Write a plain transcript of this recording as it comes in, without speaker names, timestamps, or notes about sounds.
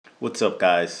What's up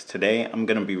guys? Today I'm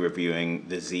going to be reviewing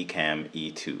the Zcam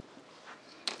E2.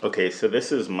 Okay, so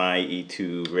this is my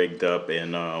E2 rigged up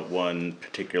in one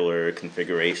particular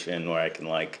configuration where I can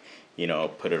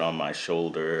put it on my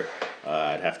shoulder.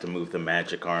 I'd have to move the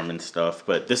magic arm and stuff,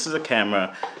 but this is a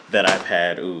camera that I've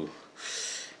had,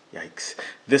 yikes.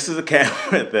 This is a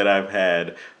camera that I've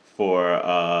had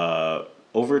for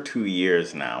over 2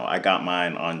 years now. I got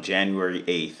mine on January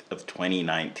 8th of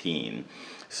 2019.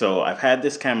 So I've had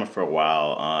this camera for a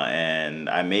while and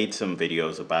I made some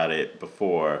videos about it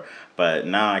before, but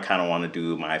now I kind of want to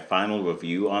do my final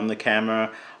review on the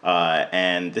camera.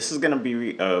 And this is going to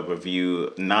be a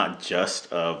review not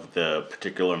just of the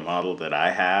particular model that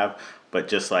I have, but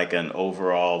just like an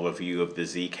overall review of the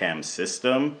Zcam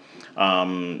system.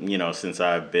 Since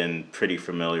I've been pretty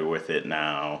familiar with it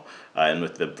now and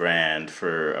with the brand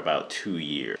for about 2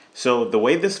 years. So the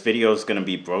way this video is going to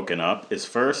be broken up is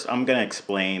first I'm going to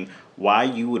explain why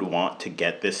you would want to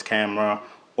get this camera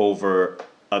over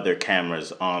other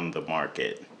cameras on the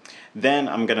market. Then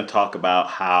I'm going to talk about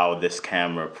how this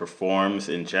camera performs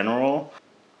in general.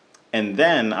 And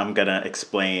then I'm going to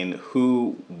explain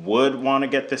who would want to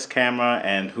get this camera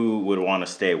and who would want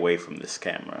to stay away from this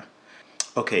camera.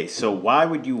 Okay, so why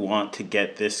would you want to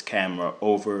get this camera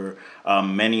over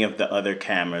many of the other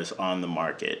cameras on the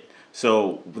market?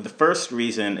 So the first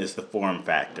reason is the form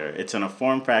factor. It's in a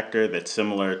form factor that's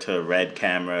similar to RED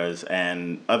cameras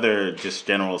and other just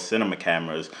general cinema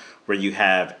cameras, where you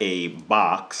have a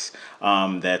box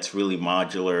that's really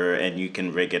modular and you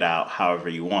can rig it out however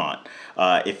you want.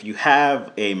 If you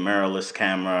have a mirrorless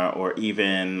camera or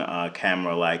even a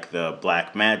camera like the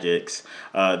Blackmagics,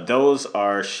 those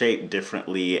are shaped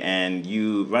differently and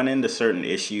you run into certain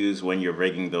issues when you're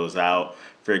rigging those out.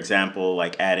 For example,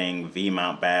 like adding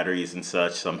V-mount batteries and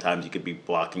such. Sometimes you could be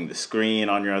blocking the screen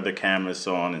on your other cameras,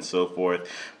 so on and so forth,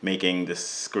 making the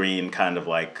screen kind of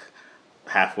like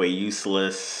halfway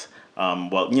useless.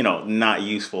 Not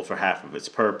useful for half of its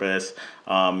purpose,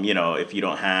 if you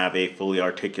don't have a fully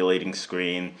articulating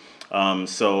screen.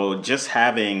 So just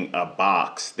having a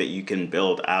box that you can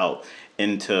build out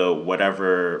into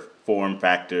whatever form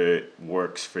factor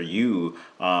works for you,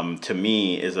 to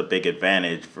me, is a big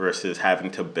advantage versus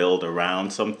having to build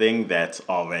around something that's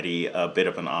already a bit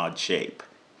of an odd shape.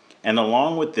 And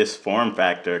along with this form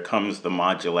factor comes the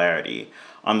modularity.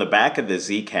 On the back of the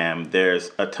Zcam,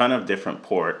 there's a ton of different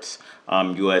ports,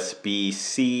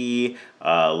 USB-C,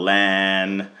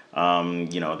 LAN,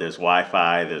 there's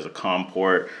Wi-Fi, there's a COM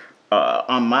port.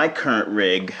 On my current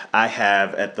rig, I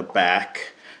have at the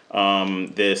back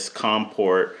this COM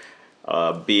port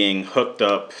being hooked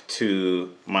up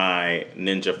to my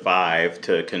Ninja 5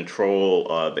 to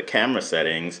control the camera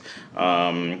settings.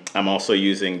 I'm also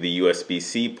using the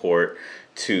USB-C port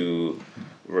to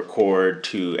record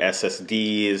to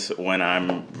SSDs when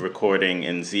I'm recording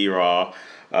in ZRAW.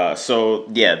 So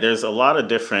yeah, there's a lot of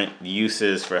different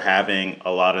uses for having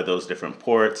a lot of those different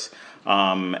ports.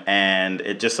 And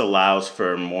it just allows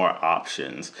for more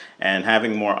options, and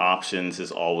having more options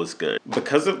is always good.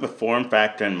 Because of the form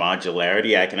factor and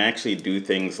modularity, I can actually do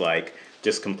things like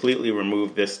just completely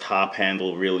remove this top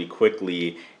handle really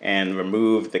quickly and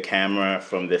remove the camera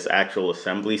from this actual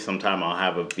assembly. Sometime I'll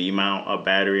have a V-mount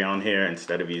battery on here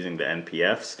instead of using the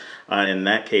NPFs. In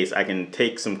that case, I can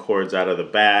take some cords out of the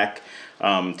back,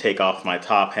 take off my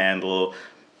top handle,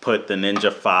 put the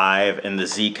Ninja 5 and the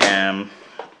Zcam.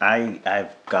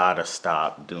 I've gotta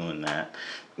stop doing that.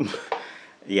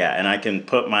 Yeah, and I can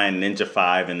put my Ninja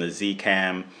 5 and the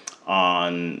Zcam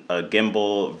on a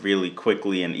gimbal really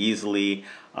quickly and easily.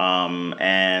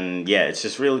 And yeah, it's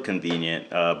just really convenient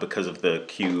because of the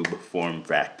cube form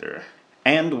factor.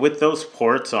 And with those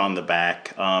ports on the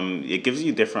back, it gives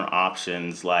you different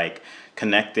options like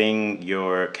connecting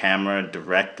your camera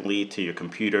directly to your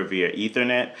computer via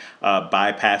Ethernet,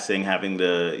 bypassing having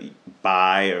to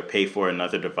buy or pay for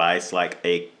another device like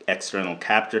a external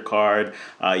capture card.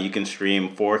 You can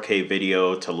stream 4K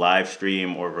video to live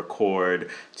stream or record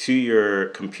to your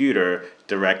computer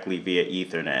directly via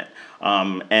Ethernet.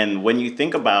 And when you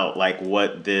think about like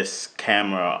what this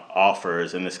camera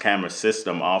offers and this camera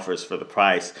system offers for the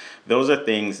price, those are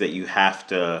things that you have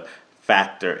to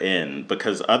factor in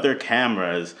because other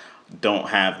cameras don't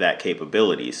have that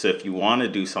capability. So if you want to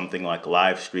do something like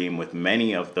live stream with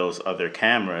many of those other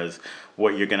cameras,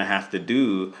 what you're going to have to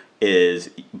do is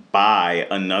buy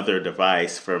another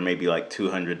device for maybe like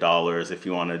 $200 if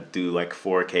you want to do like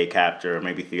 4K capture, or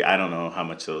maybe I don't know how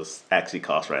much those actually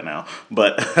cost right now,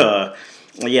 but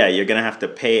yeah, you're gonna have to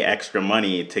pay extra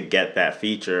money to get that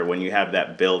feature when you have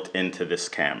that built into this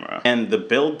camera. And the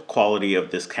build quality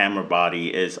of this camera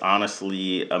body is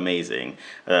honestly amazing.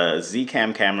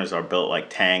 Zcam cameras are built like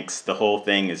tanks. The whole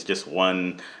thing is just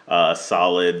one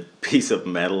solid piece of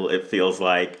metal, it feels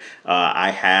like.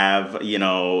 I have, you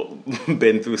know,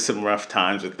 been through some rough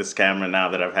times with this camera now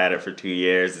that I've had it for 2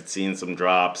 years. It's seen some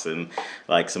drops and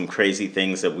like some crazy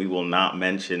things that we will not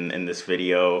mention in this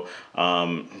video.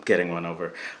 Getting run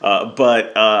over.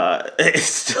 But it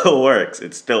still works.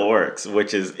 It still works,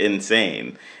 which is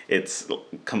insane. It's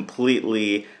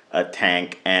completely a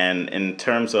tank, and in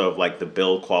terms of like the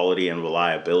build quality and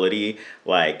reliability,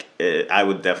 like I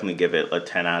would definitely give it a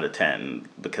 10 out of 10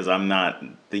 because I'm not,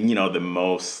 you know, the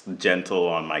most gentle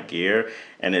on my gear,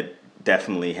 and it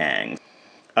definitely hangs.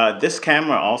 This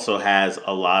camera also has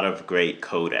a lot of great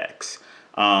codecs.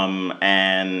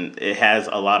 And it has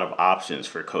a lot of options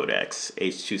for codecs: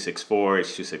 H.264,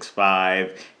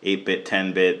 H.265, 8-bit,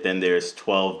 10-bit, then there's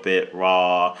 12-bit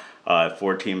RAW,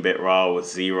 14-bit RAW with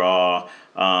ZRAW,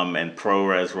 and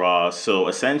ProRes RAW. So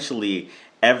essentially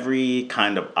every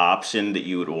kind of option that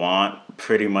you would want,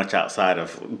 pretty much outside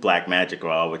of Blackmagic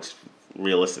RAW, which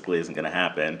realistically isn't going to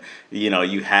happen, you know,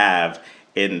 you have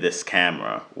in this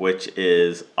camera, which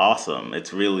is awesome.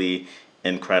 It's really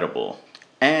incredible.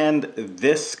 And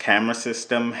this camera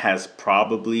system has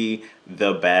probably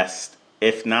the best,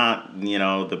 if not, you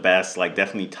know, the best, like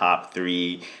definitely top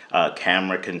 3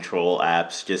 camera control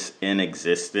apps just in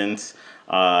existence.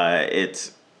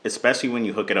 It's, especially when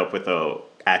you hook it up with a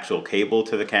actual cable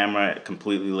to the camera,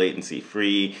 completely latency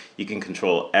free. You can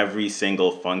control every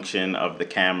single function of the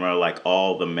camera, like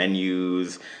all the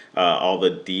menus, all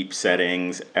the deep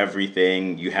settings,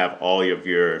 everything. You have all of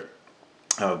your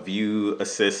view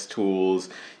assist tools.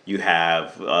 You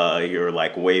have your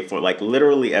like waveform, like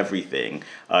literally everything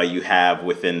you have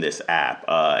within this app,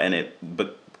 and it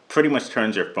pretty much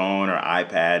turns your phone or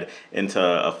iPad into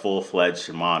a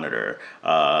full-fledged monitor,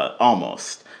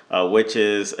 almost, which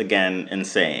is again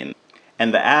insane.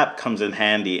 And the app comes in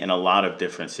handy in a lot of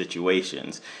different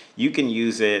situations. You can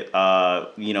use it,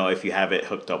 you know, if you have it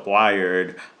hooked up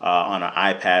wired on an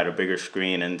iPad or bigger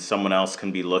screen, and someone else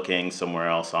can be looking somewhere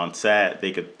else on set.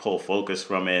 They could pull focus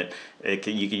from it. You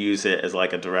could use it as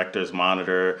like a director's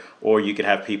monitor, or you could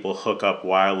have people hook up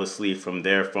wirelessly from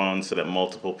their phone so that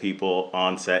multiple people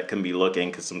on set can be looking,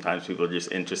 because sometimes people are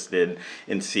just interested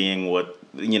in seeing what,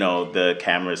 you know, the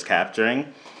camera is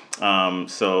capturing.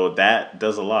 So that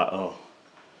does a lot. Oh.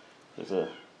 There's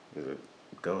a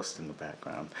ghost in the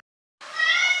background.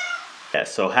 Yeah,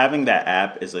 so having that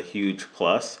app is a huge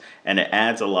plus, and it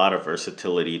adds a lot of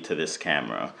versatility to this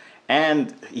camera.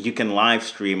 And you can live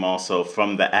stream also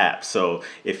from the app. So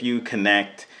if you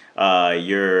connect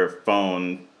your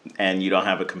phone and you don't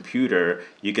have a computer,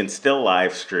 you can still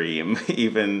live stream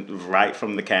even right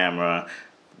from the camera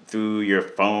through your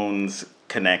phone's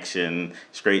connection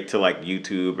straight to like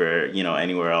YouTube or, you know,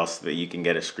 anywhere else that you can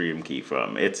get a stream key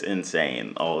from. It's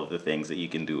insane, all of the things that you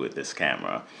can do with this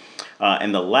camera.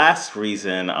 And the last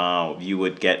reason you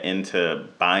would get into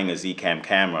buying a Zcam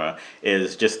camera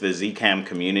is just the Zcam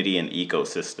community and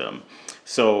ecosystem.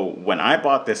 So when I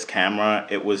bought this camera,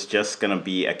 it was just gonna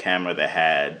be a camera that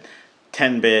had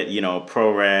 10-bit, you know,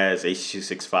 ProRes,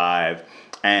 H.265,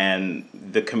 and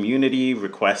the community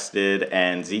requested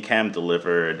and Zcam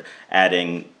delivered,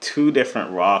 adding 2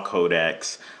 different RAW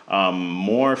codecs,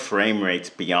 more frame rates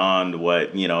beyond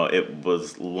what, you know, it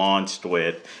was launched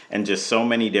with, and just so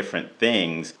many different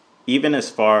things. Even as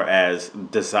far as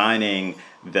designing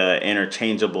the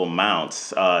interchangeable mounts,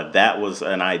 that was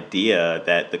an idea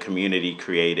that the community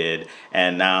created,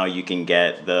 and now you can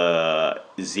get the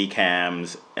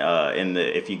Zcams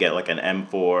if you get like an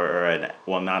M4 or an,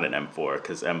 well, not an M4,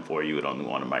 because M4 you would only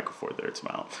want a Micro Four Thirds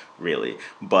mount, really.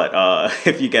 But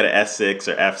if you get an S6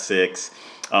 or F6,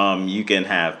 you can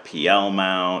have PL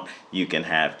mount, you can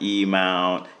have E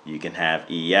mount, you can have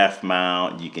EF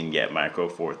mount, you can get Micro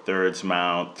Four Thirds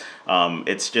mount.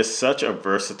 It's just such a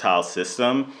versatile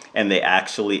system, and they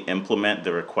actually implement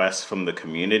the requests from the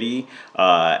community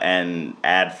and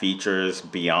add features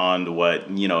beyond what,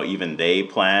 you know, even they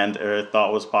planned or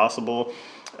thought was possible.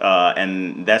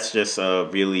 And that's just a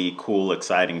really cool,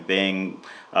 exciting thing.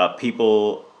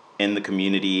 People in the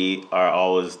community are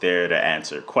always there to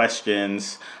answer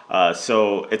questions.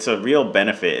 So it's a real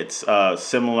benefit. It's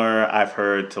similar, I've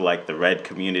heard, to like the Red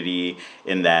community,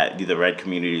 in that the Red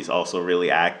community is also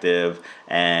really active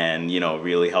and, you know,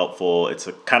 really helpful. It's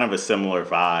a kind of a similar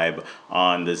vibe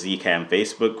on the Zcam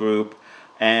Facebook group.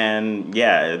 And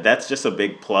yeah, that's just a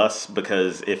big plus,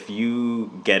 because if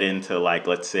you get into, like,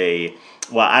 let's say,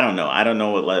 well, I don't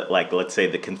know what like, let's say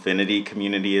the Confinity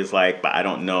community is like, but I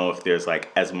don't know if there's like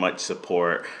as much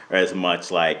support or as much,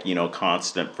 like, you know,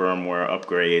 constant firmware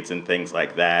upgrades and things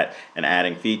like that and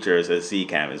adding features as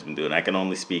Zcam has been doing. I can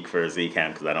only speak for Zcam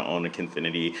because I don't own a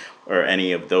Confinity or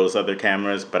any of those other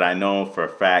cameras, but I know for a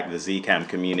fact the Zcam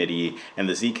community and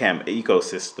the Zcam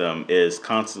ecosystem is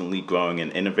constantly growing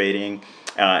and innovating.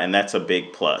 And that's a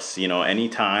big plus. You know,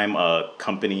 anytime a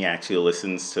company actually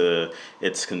listens to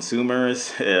its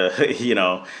consumers, you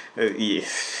know, yeah,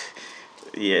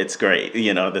 it's great.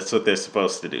 You know, that's what they're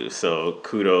supposed to do. So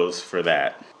kudos for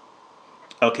that.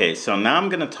 Okay, so now I'm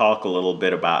going to talk a little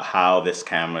bit about how this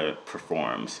camera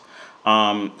performs.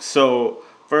 So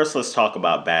first, let's talk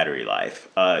about battery life.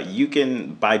 You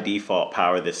can, by default,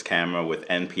 power this camera with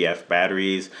NPF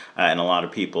batteries, and a lot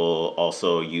of people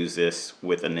also use this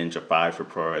with a Ninja 5 for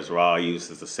ProRes RAW,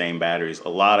 uses the same batteries. A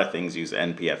lot of things use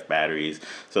NPF batteries,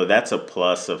 so that's a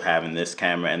plus of having this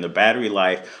camera. And the battery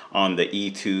life on the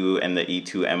E2 and the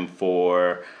E2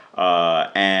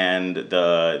 M4 and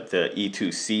the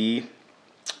E2C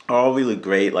are all really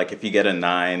great. Like if you get a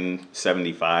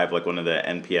 975, like one of the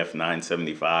NPF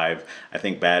 975, I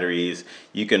think batteries,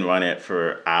 you can run it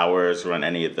for hours, run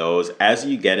any of those. As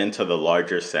you get into the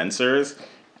larger sensors,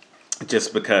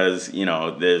 just because, you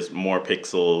know, there's more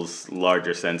pixels,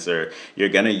 larger sensor, you're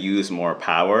gonna use more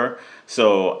power.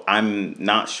 So I'm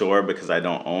not sure because I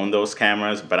don't own those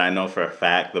cameras, but I know for a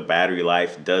fact the battery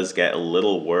life does get a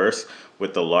little worse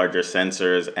with the larger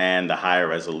sensors and the higher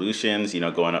resolutions, you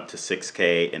know, going up to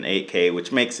 6K and 8K,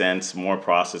 which makes sense, more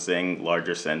processing,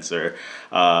 larger sensor.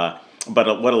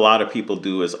 But what a lot of people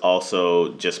do is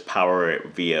also just power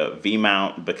it via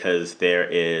V-mount, because there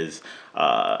is,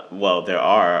 well, there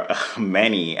are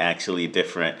many actually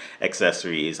different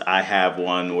accessories. I have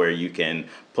one where you can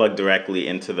plug directly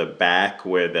into the back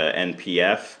where the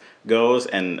NPF goes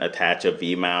and attach a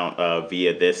V-mount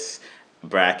via this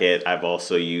bracket. I've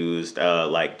also used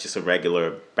like just a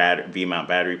regular V-mount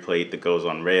battery plate that goes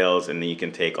on rails, and then you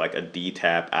can take like a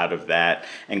D-tap out of that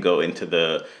and go into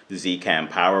the Zcam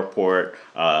power port,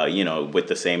 you know, with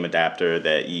the same adapter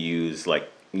that you use,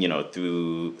 like, you know,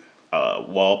 through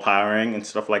wall powering and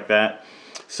stuff like that.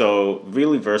 So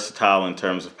really versatile in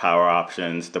terms of power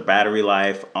options. The battery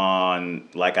life on,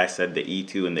 like I said, the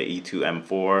E2 and the E2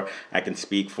 M4, I can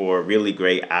speak for really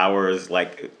great hours,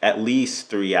 like at least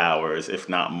 3 hours, if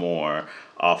not more,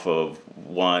 off of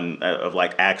one, of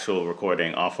like actual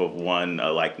recording off of one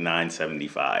like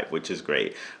 975, which is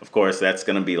great. Of course, that's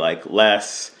gonna be like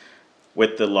less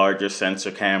with the larger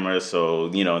sensor cameras, so,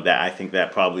 you know, that I think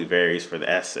that probably varies for the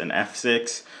S and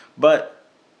F6, but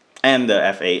and the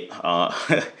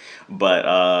F8,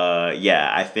 but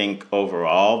yeah, I think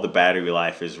overall the battery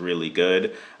life is really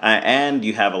good, and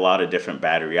you have a lot of different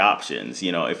battery options.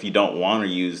 You know, if you don't want to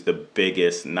use the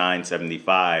biggest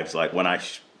 975s, like when I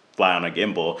fly on a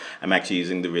gimbal, I'm actually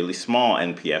using the really small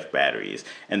NPF batteries,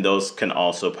 and those can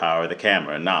also power the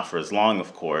camera. Not for as long,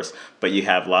 of course, but you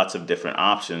have lots of different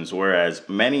options, whereas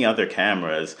many other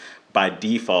cameras, by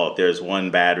default, there's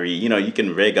one battery. You know, you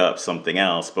can rig up something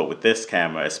else, but with this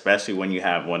camera, especially when you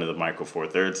have one of the Micro Four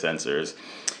Thirds sensors,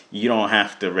 you don't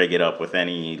have to rig it up with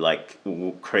any like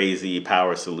crazy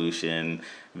power solution.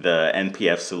 The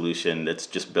NPF solution that's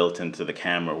just built into the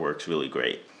camera works really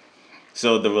great.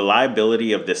 So the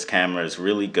reliability of this camera is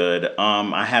really good.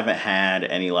 I haven't had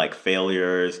any like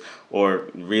failures or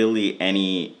really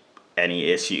any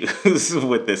issues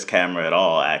with this camera at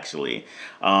all, actually.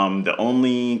 The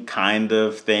only kind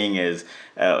of thing is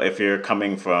if you're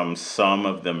coming from some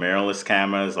of the mirrorless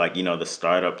cameras, like, you know, the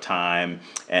startup time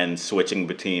and switching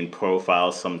between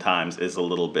profiles sometimes is a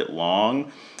little bit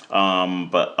long.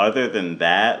 But other than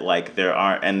that, like, there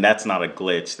aren't, and that's not a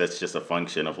glitch, that's just a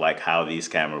function of like how these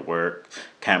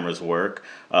cameras work.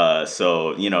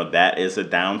 So, you know, that is a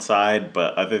downside,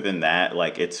 but other than that,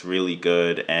 like, it's really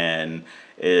good and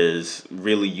is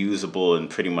really usable in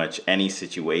pretty much any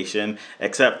situation,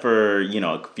 except for, you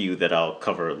know, a few that I'll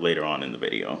cover later on in the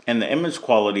video. And the image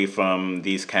quality from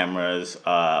these cameras,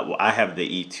 well, I have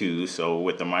the E2, so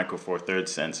with the Micro Four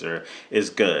Thirds sensor,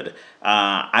 is good.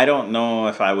 I don't know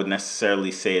if I would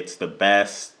necessarily say it's the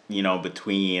best, you know,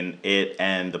 between it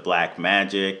and the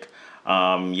Blackmagic.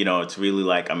 You know, it's really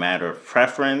like a matter of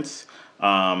preference.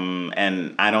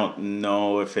 And I don't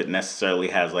know if it necessarily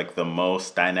has like the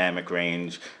most dynamic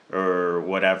range or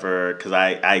whatever, because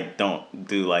I don't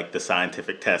do like the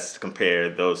scientific tests to compare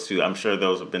those two. I'm sure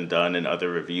those have been done in other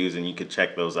reviews and you could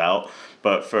check those out.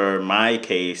 But for my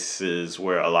cases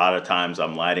where a lot of times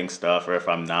I'm lighting stuff, or if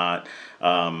I'm not,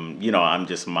 you know, I'm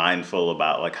just mindful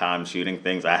about like how I'm shooting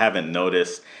things, I haven't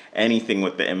noticed anything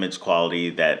with the image quality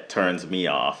that turns me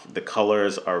off. The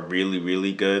colors are really,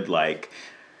 really good. Like,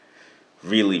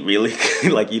 really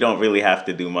like you don't really have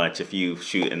to do much if you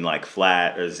shoot in like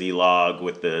flat or Z-Log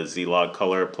with the Z-Log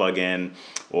color plugin,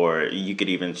 or you could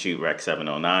even shoot Rec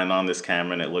 709 on this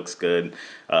camera and it looks good.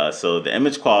 So the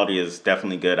image quality is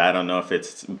definitely good. I don't know if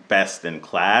it's best in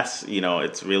class, you know,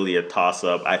 it's really a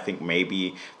toss-up. I think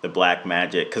maybe the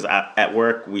Blackmagic, because at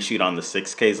work we shoot on the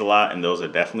 6Ks a lot and those are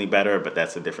definitely better, but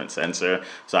that's a different sensor,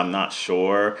 so I'm not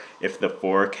sure if the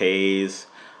 4Ks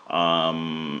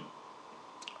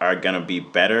are gonna be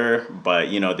better, but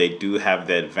you know, they do have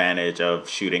the advantage of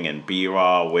shooting in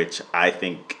B-RAW, which I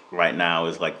think right now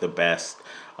is like the best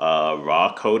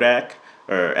RAW codec,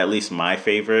 or at least my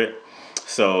favorite.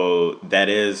 So that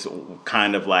is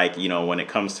kind of like, you know, when it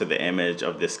comes to the image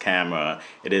of this camera,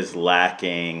 it is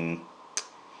lacking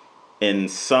in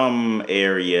some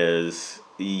areas.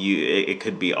 It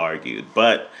could be argued,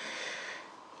 but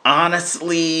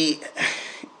honestly,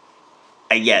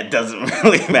 yeah, it doesn't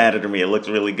really matter to me. It looks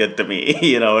really good to me.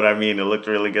 You know what I mean? It looked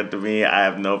really good to me. I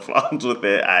have no problems with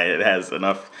it. It has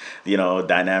enough, you know,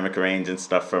 dynamic range and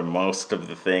stuff for most of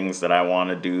the things that I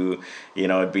want to do. You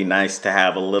know, it'd be nice to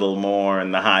have a little more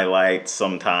in the highlights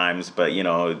sometimes, but, you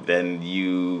know, then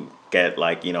you get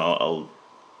like, you know,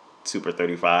 a super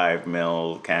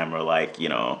 35mm camera like, you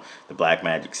know, the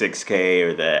Blackmagic 6K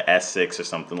or the S6 or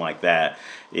something like that,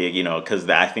 you know, because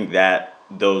I think that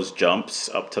those jumps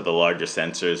up to the larger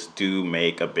sensors do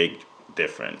make a big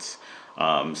difference.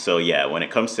 So yeah, when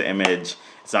it comes to image,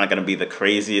 it's not going to be the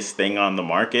craziest thing on the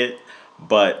market,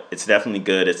 but it's definitely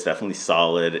good. It's definitely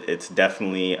solid. It's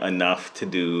definitely enough to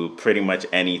do pretty much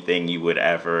anything you would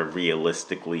ever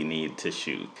realistically need to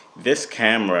shoot. This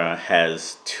camera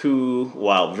has two,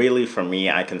 well, really for me,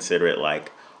 I consider it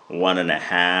like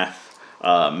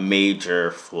 1.5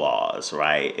 major flaws,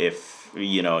 right? If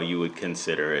you know, you would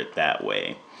consider it that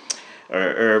way.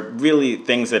 Or really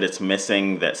things that it's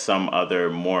missing that some other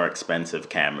more expensive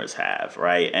cameras have,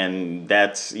 right? And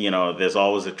that's, you know, there's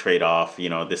always a trade-off. You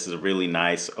know, this is a really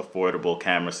nice, affordable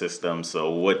camera system, so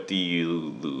what do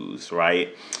you lose,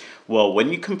 right? Well,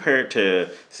 when you compare it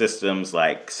to systems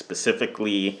like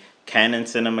specifically Canon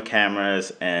cinema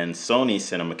cameras and Sony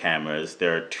cinema cameras,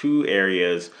 there are two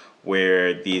areas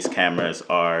where these cameras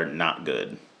are not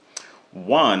good.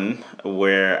 One,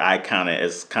 where I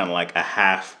is kind of like a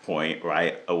half point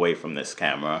right away from this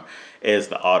camera, is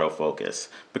the autofocus,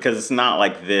 because it's not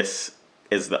like this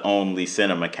is the only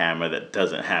cinema camera that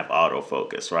doesn't have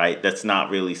autofocus, right? That's not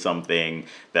really something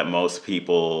that most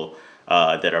people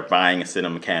that are buying a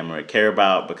cinema camera care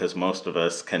about, because most of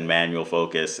us can manual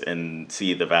focus and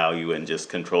see the value in just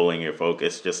controlling your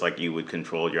focus just like you would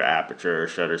control your aperture or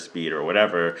shutter speed or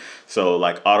whatever. So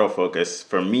like autofocus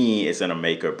for me isn't a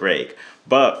make or break.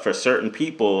 But for certain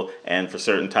people and for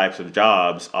certain types of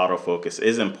jobs, autofocus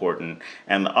is important.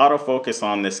 And the autofocus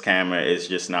on this camera is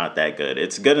just not that good.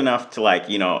 It's good enough to like,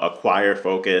 you know, acquire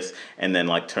focus and then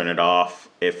like turn it off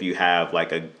if you have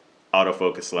like a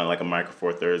autofocus lens, like a Micro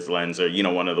Four Thirds lens, or, you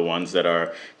know, one of the ones that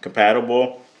are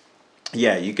compatible.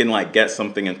 Yeah, you can like get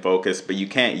something in focus, but you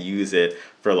can't use it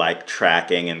for like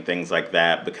tracking and things like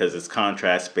that because it's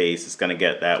contrast based. It's gonna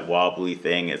get that wobbly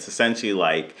thing. It's essentially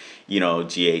like, you know,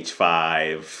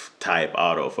 GH5 type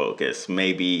autofocus,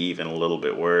 maybe even a little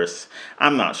bit worse.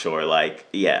 I'm not sure, like,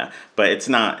 yeah, but it's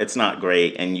not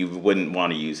great and you wouldn't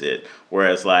want to use it.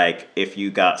 Whereas like if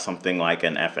you got something like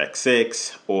an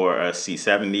FX6 or a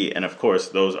C70, and of course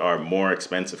those are more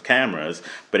expensive cameras,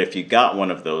 but if you got one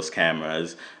of those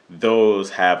cameras,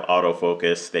 those have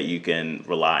autofocus that you can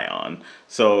rely on.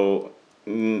 So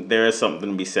there is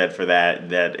something to be said for that.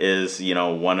 That is, you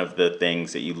know, one of the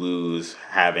things that you lose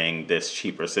having this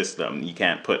cheaper system. You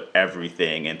can't put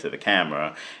everything into the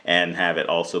camera and have it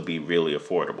also be really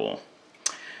affordable.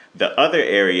 The other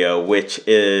area, which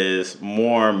is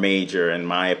more major in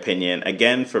my opinion,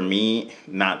 again for me,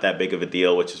 not that big of a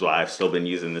deal, which is why I've still been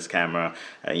using this camera,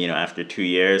 you know, after 2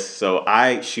 years. So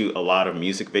I shoot a lot of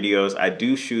music videos. I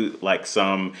do shoot like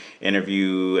some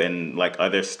interview and like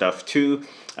other stuff too.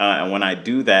 And when I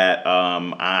do that,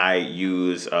 I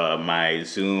use my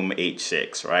Zoom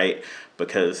H6, right?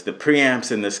 because the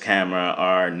preamps in this camera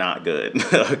are not good.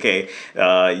 Okay,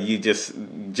 you just,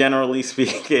 generally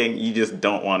speaking, you just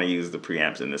don't want to use the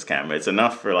preamps in this camera. It's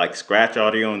enough for like scratch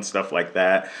audio and stuff like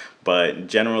that, but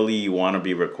generally you want to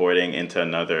be recording into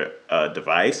another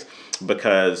device,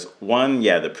 because one,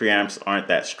 yeah, the preamps aren't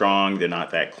that strong, they're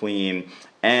not that clean,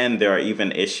 and there are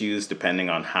even issues depending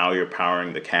on how you're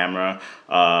powering the camera.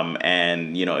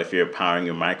 And you know, if you're powering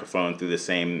your microphone through the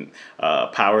same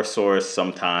power source,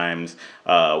 sometimes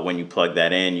when you plug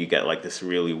that in, you get like this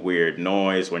really weird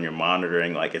noise when you're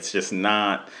monitoring. Like, it's just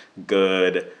not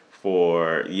good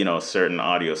for, you know, certain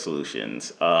audio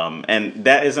solutions. And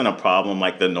that isn't a problem.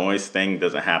 Like, the noise thing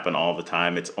doesn't happen all the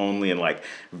time. It's only in like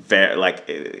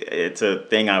it's a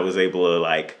thing I was able to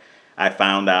like, I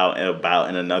found out about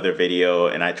in another video,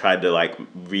 and I tried to like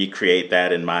recreate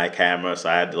that in my camera, so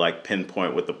I had to like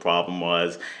pinpoint what the problem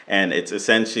was. And it's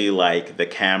essentially like the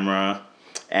camera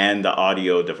and the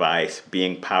audio device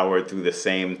being powered through the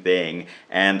same thing,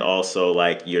 and also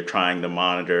like you're trying to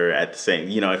monitor at the same,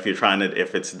 you know, if you're trying to,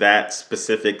 if it's that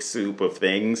specific soup of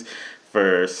things,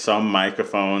 for some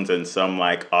microphones and some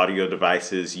like audio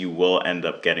devices, you will end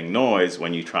up getting noise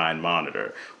when you try and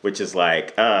monitor, which is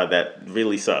like, that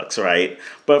really sucks, right?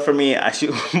 But for me, I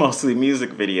shoot mostly music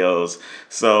videos,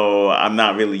 so I'm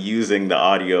not really using the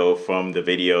audio from the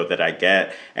video that I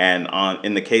get. And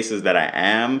in the cases that I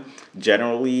am,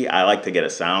 generally, I like to get a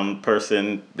sound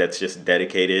person that's just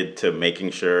dedicated to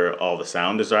making sure all the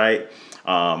sound is right.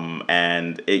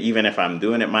 Even if I'm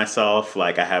doing it myself,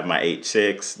 like I have my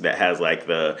H6 that has like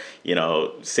the, you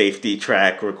know, safety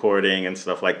track recording and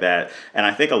stuff like that. And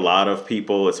I think a lot of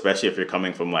people, especially if you're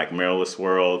coming from like mirrorless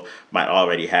world, might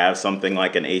already have something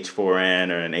like an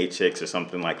H4n or an H6 or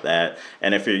something like that.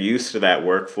 And if you're used to that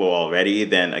workflow already,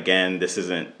 then again, this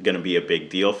isn't going to be a big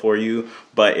deal for you.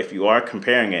 But if you are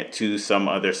comparing it to some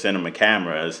other cinema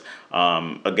cameras,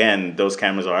 again, those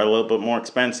cameras are a little bit more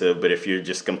expensive, but if you're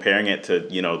just comparing it to,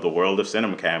 you know, the world of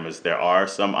cinema cameras, there are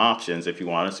some options if you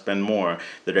want to spend more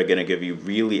that are going to give you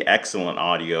really excellent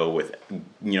audio with,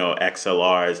 you know,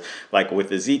 XLRs. Like with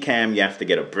the Zcam, you have to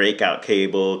get a breakout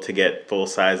cable to get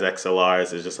full-size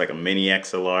XLRs. There's just like a mini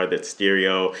XLR that's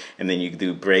stereo, and then you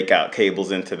do breakout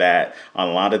cables into that. On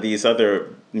a lot of these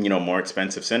other, you know, more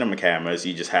expensive cinema cameras,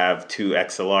 you just have two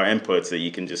XLR inputs that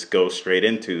you can just go straight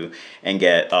into and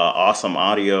get awesome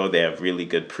audio. They have really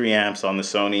good preamps on the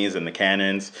Sonys and the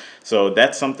Canons. So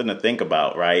that's something to think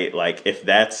about, right? Like, if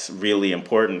that's really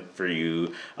important for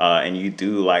you, and you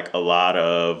do like a lot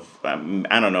of,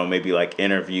 I don't know, maybe like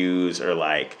interviews or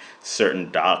like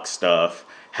certain doc stuff,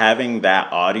 having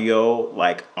that audio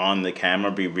like on the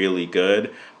camera be really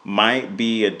good might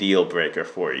be a deal breaker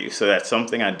for you. So that's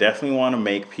something I definitely want to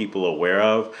make people aware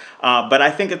of. But I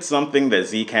think it's something that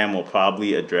Zcam will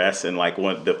probably address in like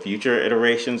one the future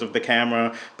iterations of the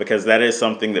camera, because that is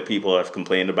something that people have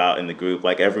complained about in the group.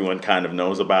 Like, everyone kind of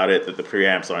knows about it, that the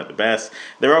preamps aren't the best.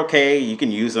 They're okay, you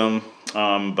can use them,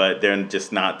 but they're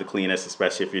just not the cleanest,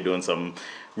 especially if you're doing something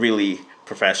really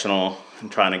professional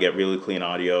and trying to get really clean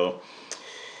audio.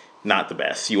 Not the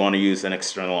best. You want to use an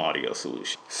external audio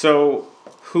solution. So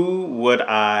who would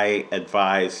I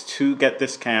advise to get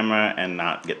this camera and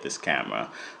not get this camera?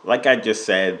 Like I just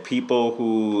said, people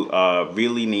who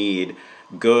really need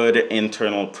good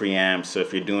internal preamps. So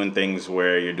if you're doing things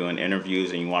where you're doing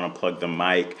interviews and you want to plug the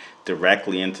mic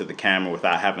directly into the camera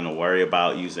without having to worry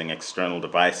about using external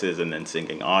devices and then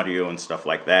syncing audio and stuff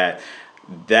like that,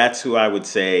 that's who I would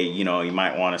say, you know, you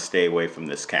might want to stay away from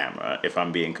this camera, if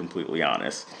I'm being completely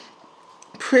honest.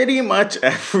 Pretty much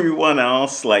everyone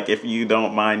else, like if you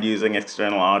don't mind using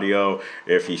external audio, or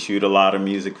if you shoot a lot of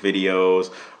music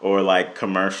videos or like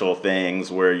commercial things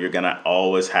where you're gonna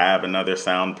always have another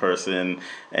sound person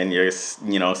and you're,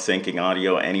 you know, syncing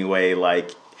audio anyway,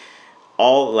 like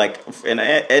all, like in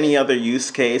any other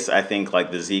use case, I think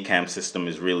like the Zcam system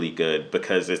is really good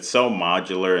because it's so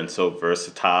modular and so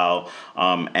versatile,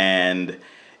 and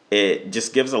it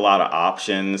just gives a lot of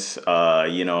options.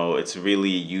 You know, it's really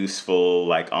useful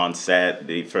like on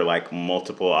set for like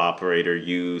multiple operator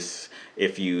use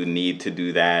if you need to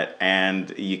do that,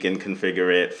 and you can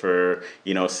configure it for,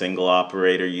 you know, single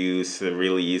operator use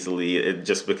really easily,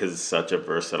 just because it's such a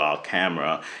versatile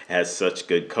camera. It has such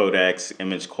good codecs,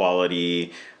 image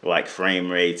quality, like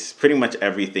frame rates, pretty much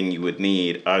everything you would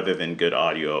need other than good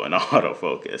audio and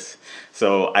autofocus.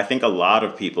 So I think a lot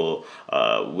of people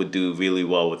would do really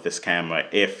well with this camera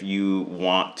if you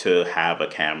want to have a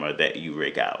camera that you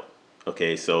rig out.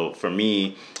 Okay, so for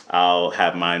me, I'll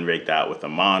have mine rigged out with a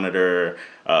monitor,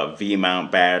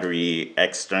 V-mount battery,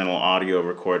 external audio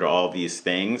recorder, all these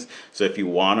things. So if you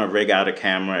want to rig out a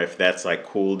camera, if that's like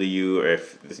cool to you, or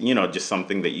if, you know, just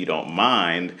something that you don't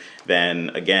mind, then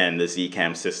again, the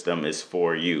Zcam system is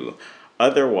for you.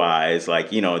 Otherwise,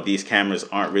 like, you know, these cameras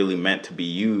aren't really meant to be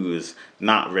used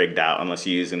not rigged out unless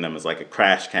you're using them as like a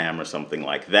crash cam or something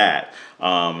like that.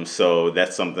 So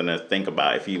that's something to think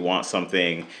about. If you want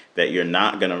something that you're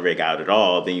not going to rig out at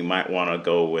all, then you might want to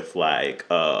go with like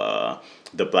the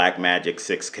Blackmagic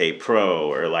 6K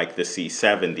Pro or like the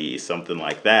C70, something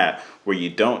like that, where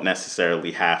you don't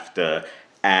necessarily have to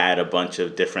add a bunch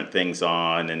of different things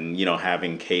on and, you know,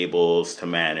 having cables to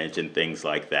manage and things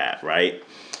like that, right?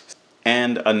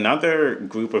 And another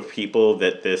group of people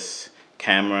that this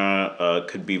camera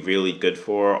could be really good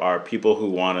for are people who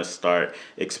want to start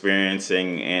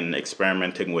experiencing and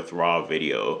experimenting with raw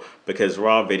video. Because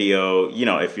raw video, you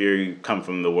know, if you come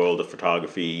from the world of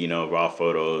photography, you know, raw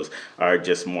photos are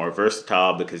just more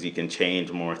versatile because you can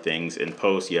change more things in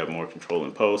post, you have more control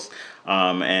in post.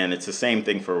 And it's the same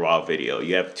thing for raw video.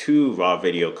 You have two raw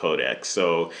video codecs,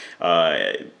 so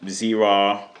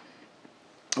Z-Raw,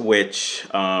 which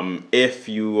if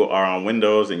you are on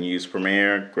Windows and use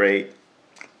Premiere, great.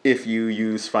 If you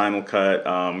use Final Cut,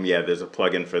 yeah, there's a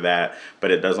plugin for that,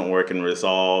 but it doesn't work in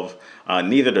Resolve.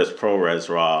 Neither does ProRes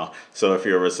RAW. So if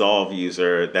you're a Resolve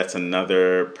user, that's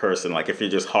another person. Like if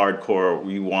you're just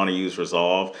hardcore, you want to use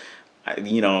Resolve,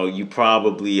 you know, you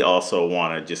probably also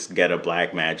want to just get a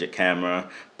Blackmagic camera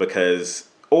because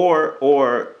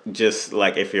or just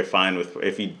like if you're fine with,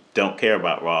 if you don't care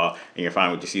about RAW and you're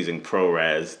fine with just using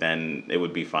ProRes, then it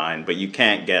would be fine. But you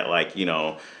can't get like, you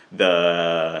know,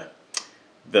 the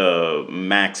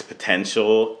max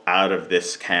potential out of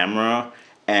this camera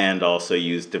and also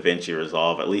use DaVinci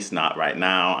Resolve, at least not right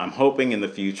now. I'm hoping in the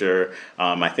future,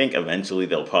 I think eventually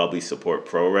they'll probably support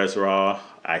ProRes RAW,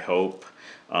 I hope.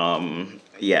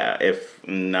 Yeah, if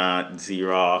not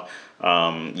Z-Raw,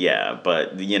 yeah,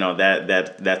 but you know,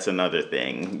 that's another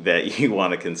thing that you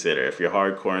want to consider. If you're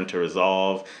hardcore into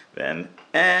Resolve, then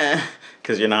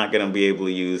because you're not going to be able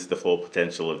to use the full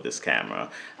potential of this camera.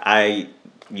 I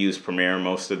use Premiere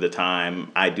most of the time.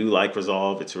 I do like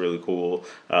Resolve, it's really cool,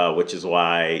 which is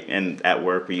why, and at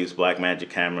work we use Blackmagic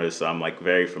cameras, so I'm like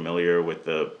very familiar with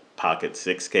the Pocket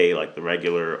 6K, like the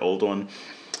regular old one.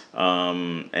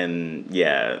 And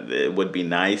yeah, it would be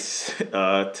nice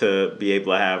to be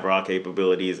able to have RAW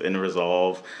capabilities in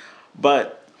Resolve,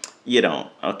 but you don't.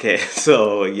 Okay,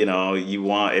 so you know, you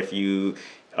want, if you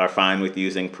are fine with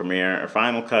using Premiere or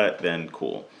Final Cut, then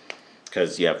cool.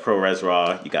 Because you have ProRes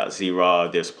RAW, you got Z-Raw,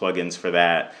 there's plugins for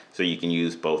that, so you can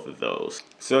use both of those.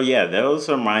 So yeah, those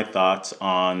are my thoughts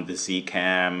on the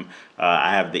Zcam.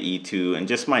 I have the E2, and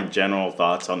just my general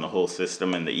thoughts on the whole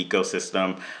system and the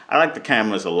ecosystem. I like the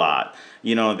cameras a lot.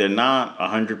 You know, they're not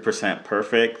 100%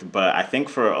 perfect, but I think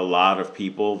for a lot of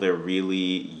people, they're really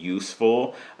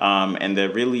useful, and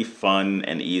they're really fun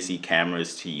and easy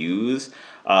cameras to use.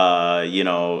 You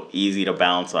know, easy to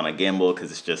balance on a gimbal because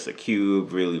it's just a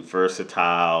cube, really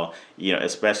versatile, you know,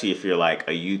 especially if you're like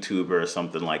a YouTuber or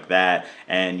something like that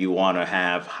and you want to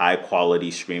have high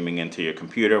quality streaming into your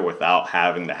computer without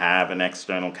having to have an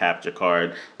external capture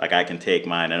card. Like I can take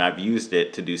mine, and I've used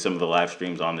it to do some of the live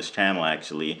streams on this channel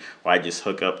actually, where I just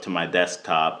hook up to my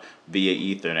desktop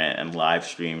via Ethernet and live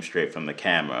stream straight from the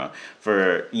camera.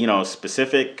 For, you know,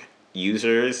 specific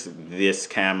users, this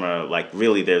camera, like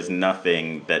really there's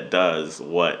nothing that does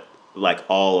what, like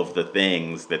all of the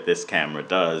things that this camera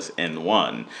does in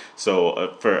one.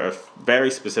 So for a very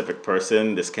specific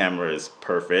person, this camera is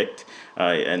perfect,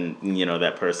 and you know,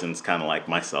 that person's kind of like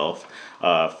myself.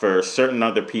 For certain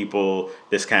other people,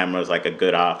 this camera is like a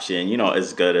good option, you know,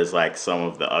 as good as like some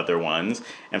of the other ones.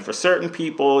 And for certain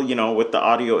people, you know, with the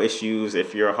audio issues,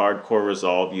 if you're a hardcore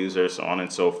Resolve user, so on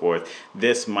and so forth,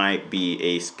 this might be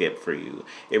a skip for you.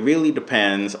 It really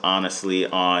depends, honestly,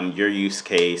 on your use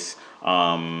case.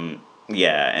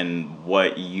 Yeah, and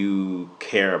what you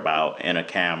care about in a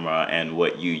camera and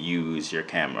what you use your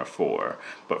camera for.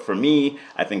 But for me,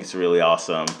 I think it's really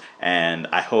awesome, and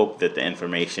I hope that the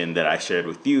information that I shared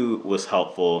with you was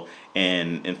helpful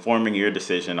in informing your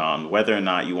decision on whether or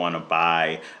not you want to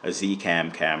buy a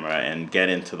Zcam camera and get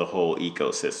into the whole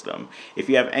ecosystem. If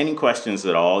you have any questions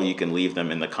at all, you can leave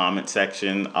them in the comment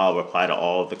section. I'll reply to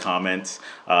all of the comments.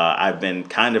 I've been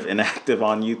kind of inactive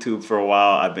on YouTube for a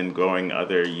while. I've been growing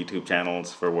other YouTube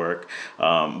channels for work,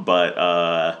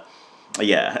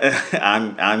 yeah,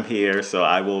 I'm here, so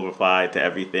I will reply to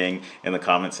everything in the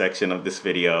comment section of this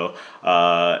video.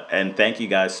 And thank you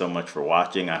guys so much for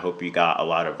watching. I hope you got a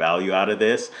lot of value out of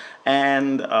this,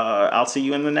 and I'll see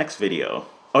you in the next video.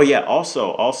 Oh yeah,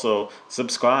 also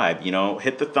subscribe, you know,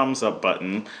 hit the thumbs up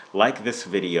button, like this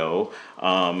video,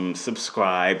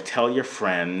 subscribe, tell your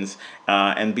friends,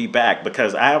 and be back,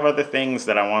 because I have other things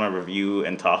that I want to review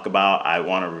and talk about. I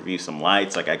want to review some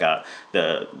lights, like I got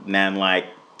the Nanlite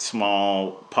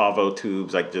small Pavo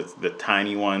tubes, like just the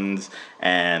tiny ones,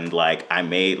 and like I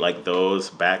made like those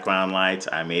background lights.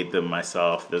 I made them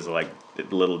myself. There's like a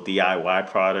little DIY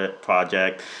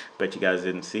project. Bet you guys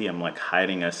didn't see. I'm like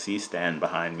hiding a C-stand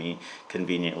behind me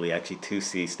conveniently, actually 2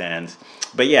 C-stands.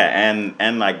 But yeah,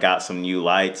 and I got some new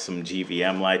lights, some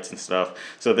GVM lights and stuff.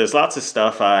 So there's lots of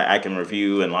stuff I can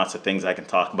review and lots of things I can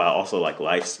talk about. Also like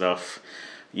life stuff,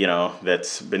 you know,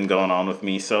 that's been going on with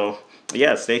me. So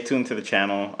yeah, stay tuned to the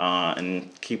channel and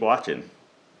keep watching.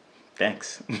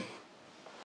 Thanks.